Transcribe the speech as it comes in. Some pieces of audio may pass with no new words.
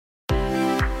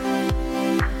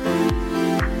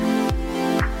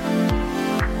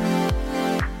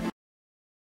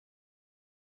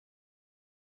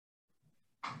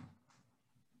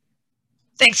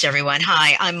Thanks, everyone.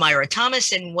 Hi, I'm Myra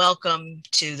Thomas, and welcome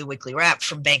to the weekly wrap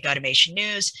from Bank Automation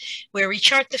News, where we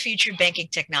chart the future of banking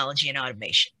technology and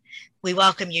automation. We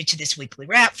welcome you to this weekly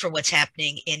wrap for what's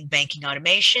happening in banking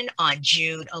automation on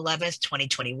June 11th,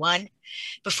 2021.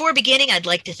 Before beginning, I'd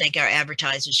like to thank our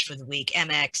advertisers for the week,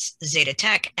 MX, Zeta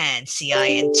Tech, and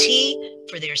CINT,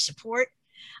 for their support.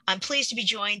 I'm pleased to be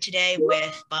joined today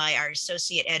by our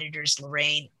associate editors,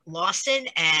 Lorraine Lawson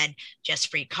and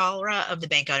Jaspreet Kalra of the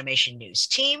Bank Automation News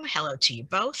team. Hello to you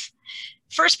both.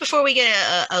 First, before we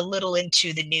get a little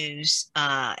into the news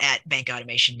at Bank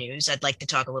Automation News, I'd like to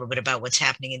talk a little bit about what's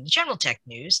happening in the general tech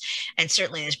news. And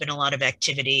certainly there's been a lot of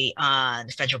activity on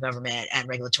the federal government and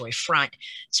regulatory front,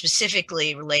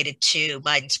 specifically related to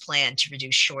Biden's plan to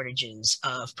reduce shortages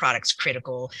of products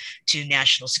critical to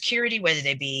national security, whether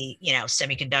they be,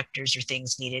 semiconductors or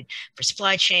things needed for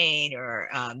supply chain or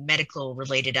medical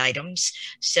related items.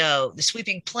 So the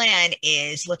sweeping plan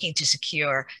is looking to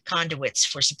secure conduits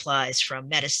for supplies from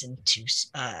medicine to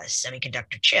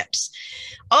semiconductor chips.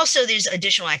 Also, there's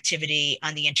additional activity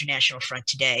on the international front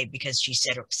today because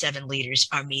G7 leaders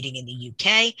are meeting in the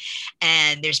UK,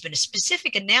 and there's been a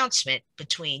specific announcement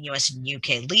between US and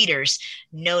UK leaders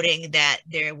noting that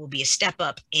there will be a step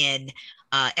up in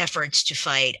efforts to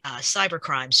fight cyber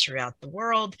crimes throughout the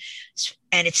world.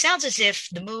 And it sounds as if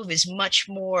the move is much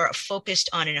more focused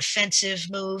on an offensive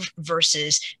move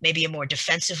versus maybe a more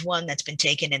defensive one that's been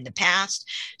taken in the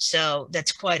past. So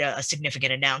that's quite a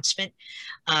significant announcement.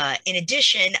 In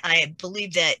addition, I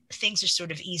believe that things are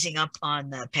sort of easing up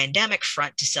on the pandemic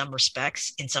front in some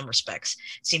respects.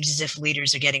 It seems as if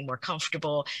leaders are getting more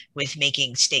comfortable with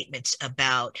making statements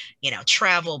about,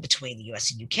 travel between the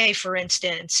US and UK, for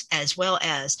instance, as well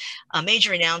as a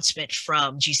major announcement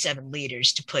from G7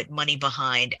 leaders to put money behind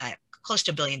close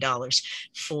to $1 billion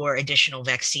for additional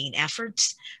vaccine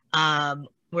efforts.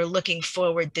 We're looking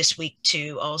forward this week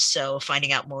to also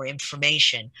finding out more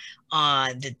information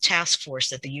on the task force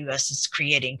that the U.S. is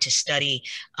creating to study,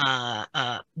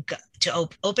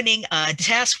 opening a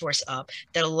task force up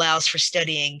that allows for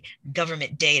studying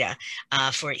government data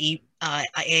for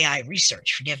AI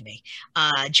research, forgive me.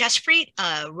 Jaspreet,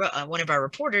 one of our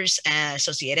reporters,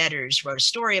 associate editors, wrote a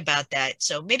story about that.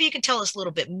 So maybe you can tell us a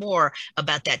little bit more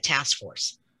about that task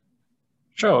force.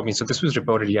 Sure. So this was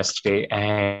reported yesterday,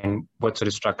 and what sort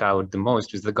of struck out the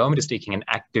most was the government is taking an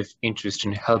active interest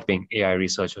in helping AI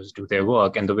researchers do their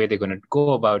work. And the way they're going to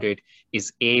go about it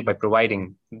is by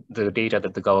providing the data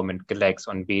that the government collects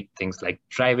on things like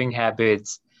driving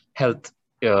habits, health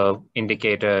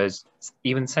indicators,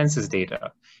 even census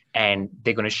data. And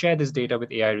they're going to share this data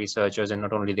with AI researchers. And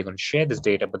not only they're going to share this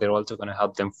data, but they're also going to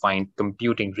help them find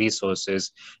computing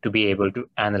resources to be able to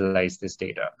analyze this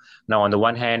data. Now, on the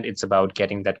one hand, it's about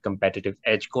getting that competitive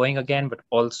edge going again, but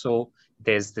also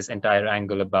there's this entire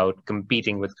angle about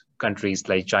competing with countries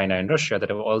like China and Russia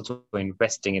that are also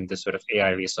investing in this sort of AI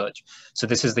research. So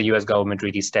this is the US government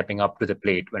really stepping up to the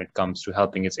plate when it comes to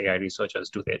helping its AI researchers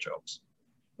do their jobs.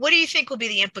 What do you think will be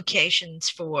the implications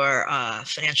for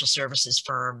financial services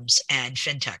firms and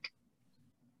fintech?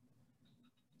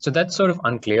 So that's sort of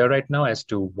unclear right now as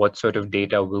to what sort of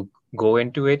data will go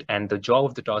into it. And the job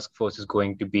of the task force is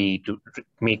going to be to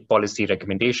make policy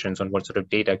recommendations on what sort of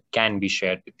data can be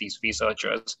shared with these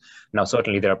researchers. Now,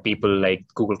 certainly there are people like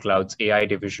Google Cloud's AI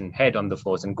division head on the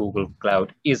force, and Google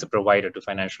Cloud is a provider to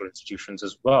financial institutions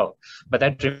as well. But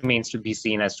that remains to be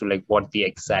seen as to what the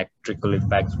exact trickle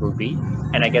effects will be.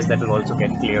 And I guess that will also get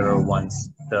clearer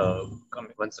once the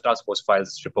task force files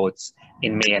its reports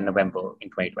in May and November in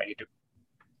 2022.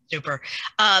 Super.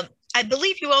 I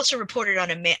believe you also reported on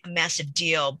a massive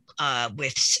deal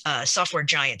with software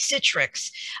giant Citrix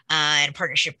and a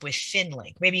partnership with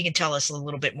Finlink. Maybe you can tell us a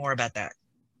little bit more about that.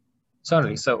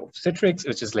 Certainly. So Citrix,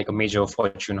 which is like a major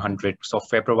Fortune 100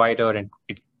 software provider, and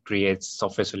it creates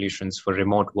software solutions for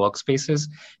remote workspaces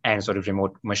and sort of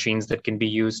remote machines that can be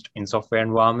used in software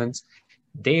environments.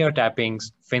 They are tapping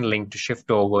Finlink to shift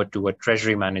over to a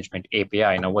treasury management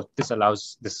API. Now, what this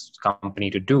allows this company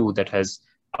to do that has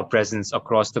a presence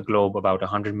across the globe, about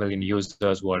 100 million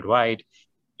users worldwide,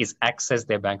 is access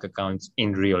their bank accounts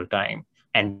in real time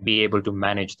and be able to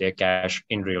manage their cash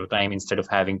in real time instead of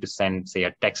having to send, say,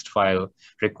 a text file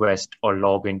request or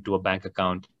log into a bank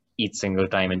account each single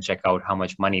time and check out how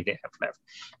much money they have left.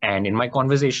 And in my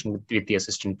conversation with the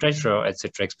assistant treasurer at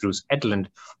Citrix, Bruce Edlund,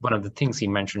 one of the things he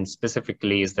mentioned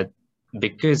specifically is that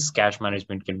because cash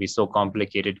management can be so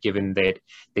complicated, given that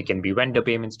there can be vendor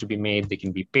payments to be made, there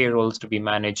can be payrolls to be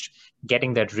managed,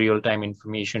 getting that real-time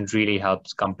information really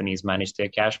helps companies manage their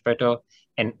cash better.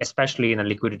 And especially in a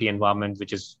liquidity environment,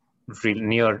 which is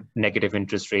near negative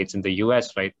interest rates in the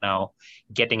US right now,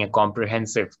 getting a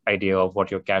comprehensive idea of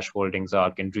what your cash holdings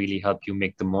are can really help you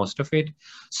make the most of it.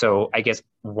 So I guess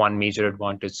one major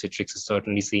advantage Citrix is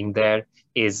certainly seeing there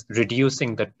is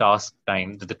reducing the task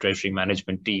time that the treasury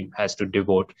management team has to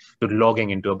devote to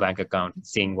logging into a bank account and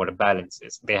seeing what a balance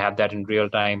is. They have that in real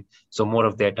time, so more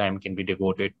of their time can be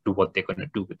devoted to what they're going to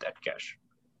do with that cash.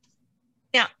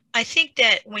 Yeah, I think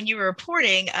that when you were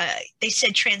reporting, they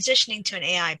said transitioning to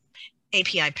an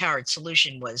API powered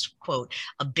solution was, quote,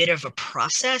 a bit of a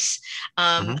process.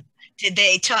 Did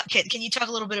they talk? Can you talk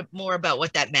a little bit more about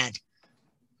what that meant?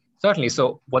 Certainly.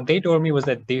 So what they told me was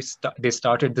that they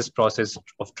started this process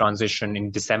of transition in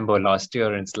December last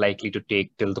year, and it's likely to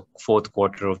take till the fourth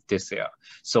quarter of this year.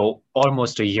 So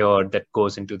almost a year that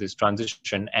goes into this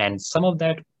transition. And some of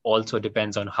that also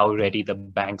depends on how ready the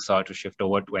banks are to shift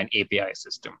over to an API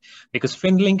system. Because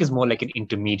FinLink is more like an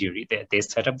intermediary. They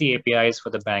set up the APIs for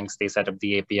the banks, they set up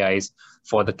the APIs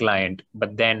for the client,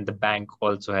 but then the bank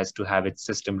also has to have its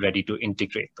system ready to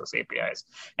integrate those APIs.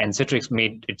 And Citrix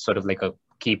made it sort of like a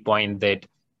key point that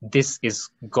this is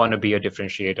going to be a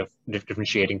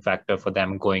differentiating factor for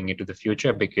them going into the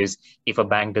future, because if a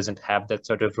bank doesn't have that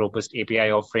sort of robust API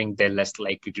offering, they're less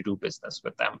likely to do business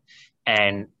with them.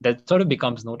 And that sort of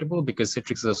becomes notable because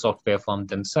Citrix is a software firm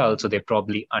themselves, so they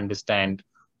probably understand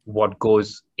what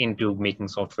goes into making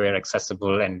software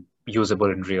accessible and usable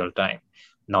in real time.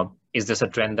 Now, is this a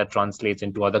trend that translates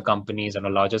into other companies on a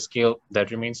larger scale?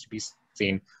 That remains to be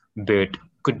seen, but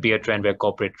could be a trend where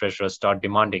corporate treasurers start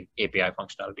demanding API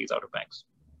functionalities out of banks.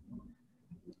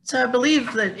 So I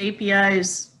believe that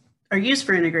APIs are used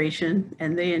for integration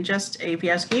and they ingest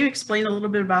APIs. Can you explain a little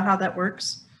bit about how that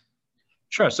works?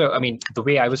 Sure. So, I mean, the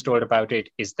way I was told about it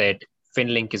is that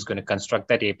FinLink is going to construct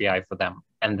that API for them,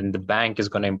 and then the bank is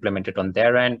going to implement it on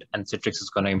their end, and Citrix is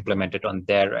going to implement it on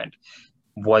their end.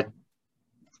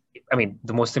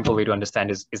 The most simple way to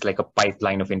understand is like a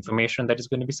pipeline of information that is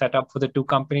going to be set up for the two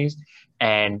companies.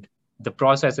 And the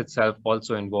process itself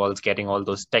also involves getting all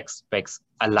those tech specs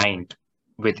aligned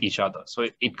with each other. So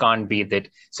it can't be that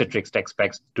Citrix tech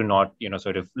specs do not,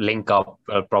 sort of link up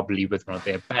properly with one of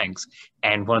their banks.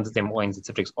 And one of the points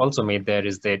that Citrix also made there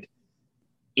is that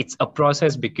it's a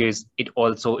process because it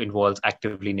also involves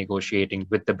actively negotiating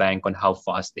with the bank on how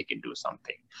fast they can do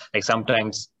something. Like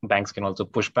sometimes banks can also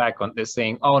push back on this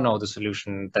saying, oh no, the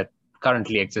solution that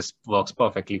currently exists works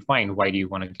perfectly fine. Why do you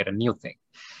want to get a new thing?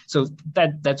 So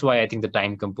that's why I think the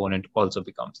time component also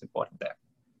becomes important there.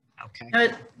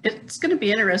 Okay. It's going to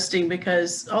be interesting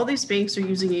because all these banks are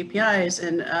using APIs,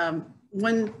 and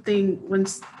one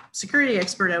security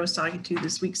expert I was talking to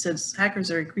this week says hackers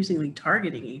are increasingly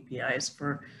targeting APIs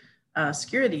for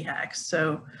security hacks.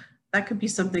 So that could be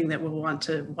something that we'll want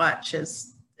to watch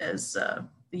as the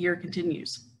year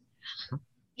continues.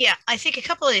 Yeah, I think a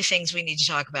couple of the things we need to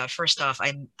talk about. First off,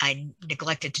 I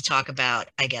neglected to talk about,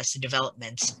 I guess, the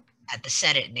developments at the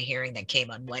Senate in a hearing that came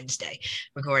on Wednesday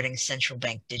regarding central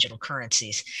bank digital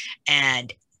currencies.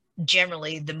 And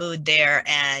generally the mood there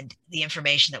and the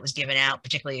information that was given out,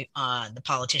 particularly on the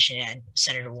politician and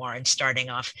Senator Warren, starting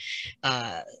off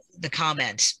the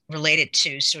comments related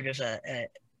to sort of a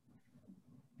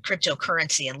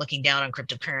cryptocurrency and looking down on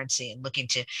cryptocurrency and looking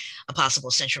to a possible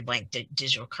central bank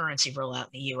digital currency rollout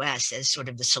in the US as sort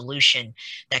of the solution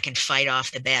that can fight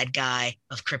off the bad guy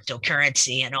of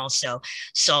cryptocurrency and also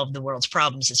solve the world's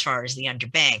problems as far as the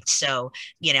underbanked. So,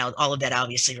 all of that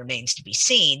obviously remains to be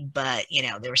seen, but,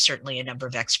 there were certainly a number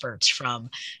of experts from,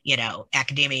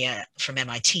 academia, from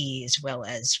MIT, as well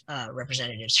as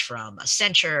representatives from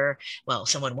Accenture,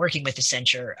 someone working with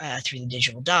Accenture through the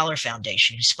Digital Dollar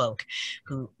Foundation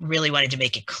who really wanted to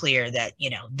make it clear that,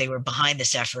 they were behind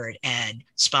this effort and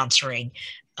sponsoring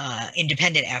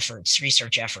independent efforts,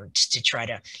 research efforts to try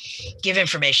to give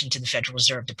information to the Federal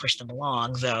Reserve to push them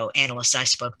along, though analysts I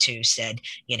spoke to said,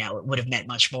 it would have meant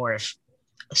much more if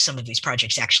some of these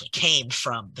projects actually came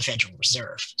from the Federal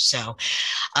Reserve. So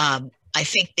I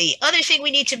think the other thing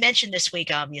we need to mention this week,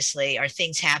 obviously, are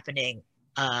things happening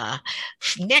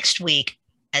next week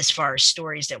as far as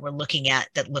stories that we're looking at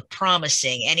that look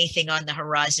promising. Anything on the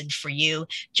horizon for you,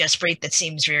 Jaspreet, that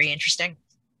seems very interesting?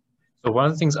 So one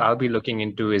of the things I'll be looking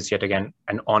into is, yet again,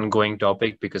 an ongoing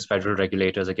topic because federal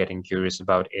regulators are getting curious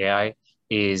about AI,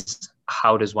 is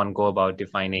how does one go about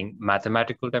defining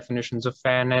mathematical definitions of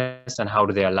fairness and how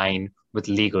do they align with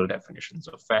legal definitions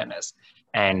of fairness?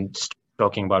 And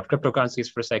talking about cryptocurrencies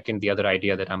for a second, the other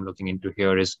idea that I'm looking into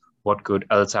here is what could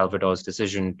El Salvador's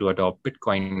decision to adopt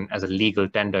Bitcoin as a legal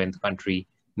tender in the country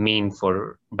mean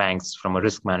for banks from a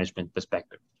risk management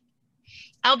perspective?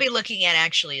 I'll be looking at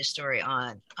actually a story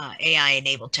on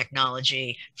AI-enabled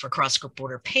technology for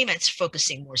cross-border payments,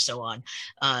 focusing more so on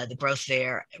the growth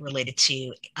there related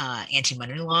to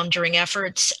anti-money laundering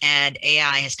efforts. And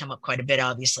AI has come up quite a bit,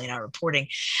 obviously, in our reporting,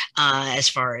 as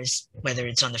far as whether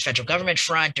it's on the federal government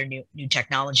front or new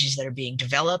technologies that are being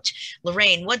developed.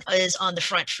 Lorraine, what is on the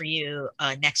front for you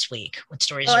next week? What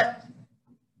stories are?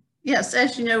 Yes,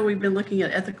 as you know, we've been looking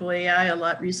at ethical AI a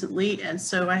lot recently. And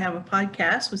so I have a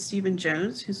podcast with Stephen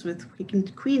Jones, who's with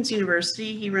Queen's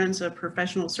University. He runs a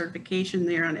professional certification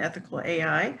there on ethical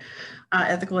AI.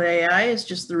 Ethical AI is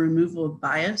just the removal of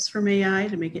bias from AI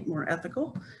to make it more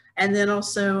ethical. And then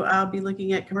also I'll be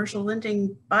looking at commercial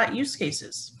lending bot use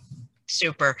cases.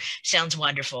 Super. Sounds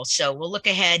wonderful. So we'll look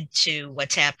ahead to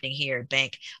what's happening here at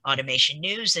Bank Automation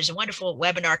News. There's a wonderful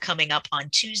webinar coming up on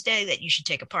Tuesday that you should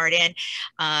take a part in,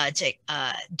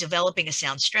 developing a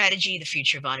sound strategy, the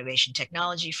future of automation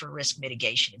technology for risk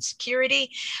mitigation and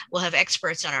security. We'll have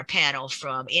experts on our panel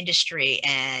from industry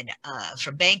and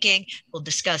from banking. We'll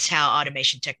discuss how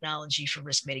automation technology for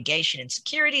risk mitigation and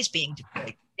security is being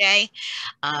deployed today.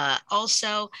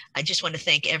 Also, I just want to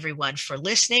thank everyone for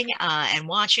listening and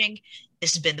watching.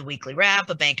 This has been the Weekly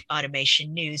Wrap, a Bank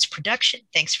Automation News production.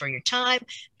 Thanks for your time.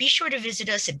 Be sure to visit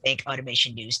us at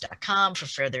bankautomationnews.com for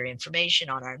further information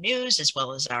on our news, as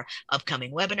well as our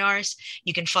upcoming webinars.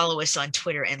 You can follow us on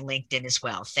Twitter and LinkedIn as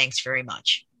well. Thanks very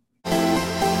much.